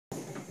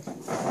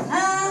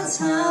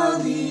That's how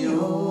the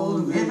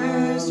old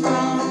rivers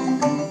run.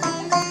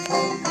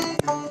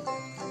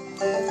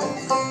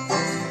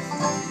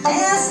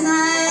 Last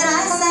night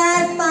I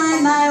sat by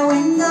my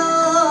window,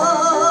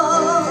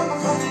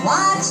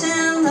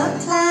 watching the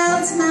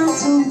clouds melt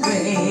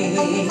away.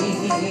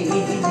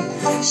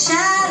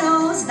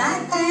 Shadows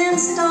that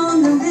danced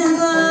on the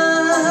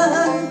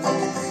river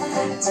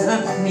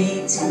took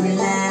me to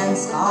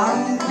lands far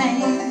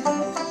away.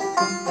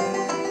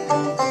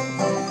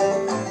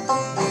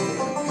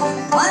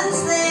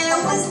 Once there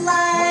was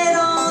light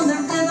on the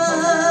river,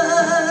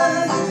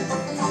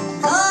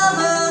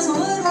 lovers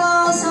would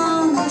waltz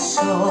on the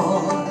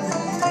shore.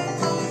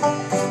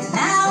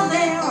 Now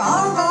there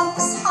are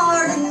rocks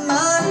hard and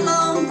mud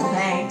along the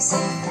banks,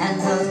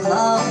 and the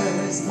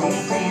lovers may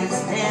dance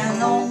there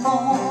no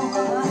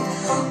more.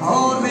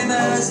 Old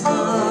rivers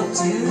look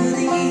to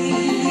the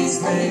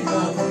east, they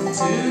look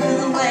to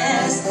the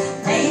west.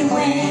 They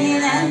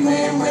wane and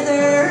they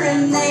wither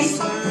and they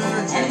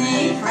surge and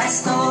they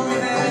crest. Old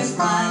rivers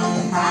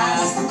run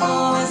past the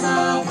doors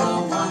of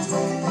the ones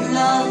you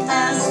love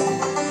best.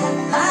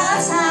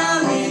 That's how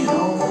the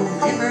old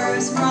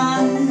rivers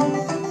run.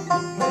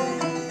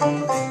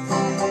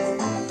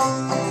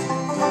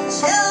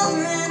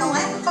 Children,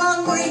 when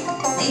hungry,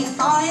 they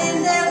find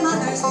their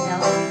mother's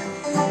milk.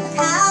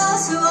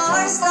 Cows who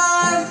are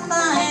starved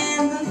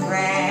find the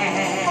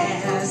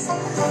grass.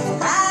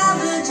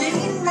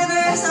 Ravaging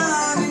rivers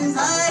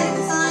uninvited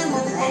find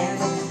the land,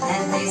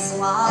 and they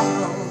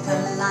swallow the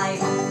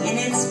life in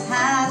its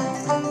path.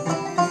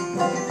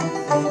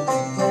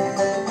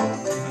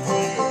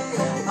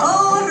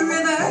 Old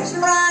rivers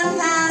run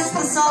past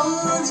the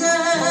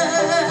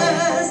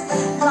soldiers,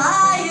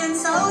 lying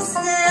so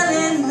still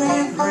in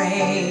their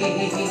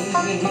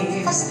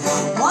graves.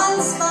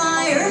 Once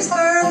fires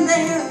burned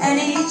there, and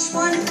each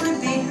one could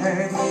be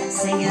heard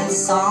singing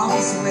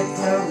songs with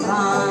the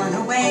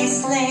runaway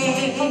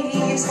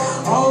slaves.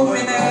 Old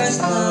rivers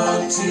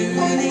look to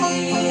the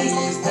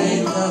east,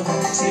 they look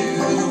to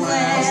the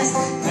west.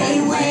 They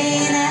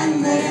wane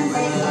and they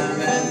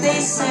wither and they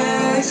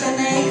surge and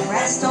they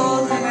crest.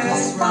 Old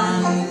rivers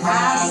run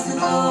past the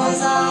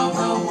doors of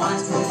the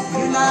ones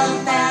you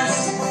love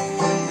best.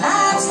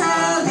 That's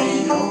how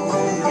the old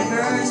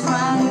rivers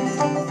run.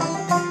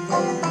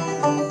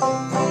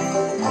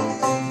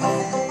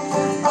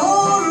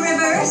 Old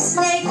rivers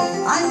snake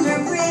under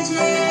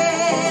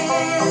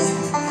bridges.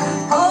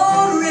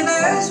 Old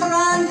rivers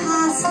run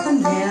past the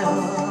mill.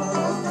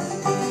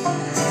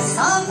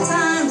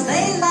 Sometimes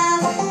they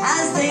laugh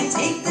as they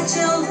take the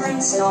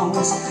children's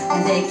stones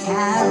and they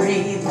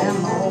carry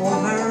them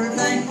over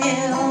the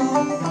hill.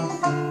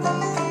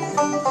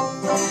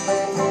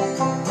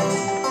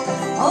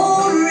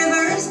 Old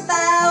rivers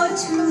bow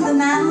to the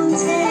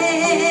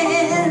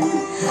mountain.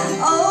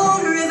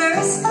 Old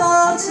rivers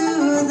fall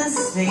to the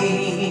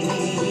sea.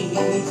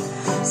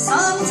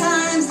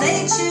 Sometimes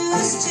they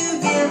choose to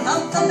give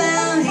up the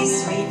bounty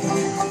sweet,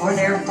 or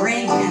they're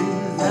bringing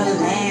the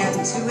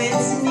land to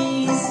its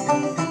knees.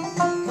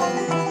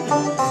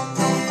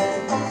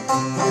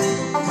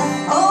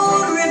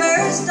 Old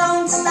rivers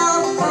don't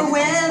stop for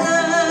weather.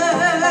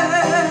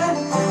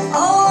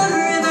 Old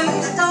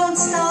rivers don't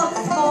stop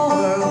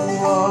for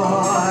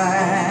war.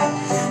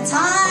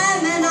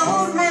 Time and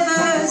old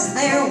rivers,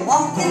 they're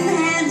walking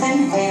hand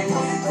in hand,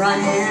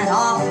 running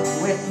off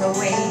with the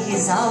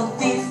ways of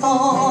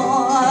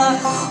before.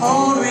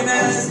 Old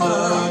rivers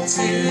look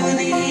to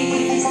the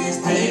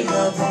east, they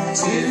look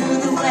to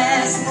the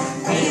west.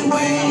 They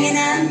wane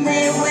and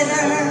they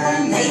wither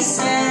and they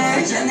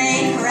surge and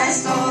they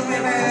crest. Old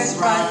rivers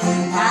run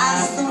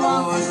past the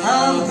doors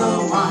of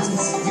the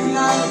ones you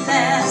love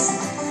best.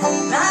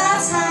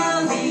 That's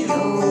how the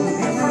old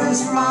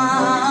rivers run.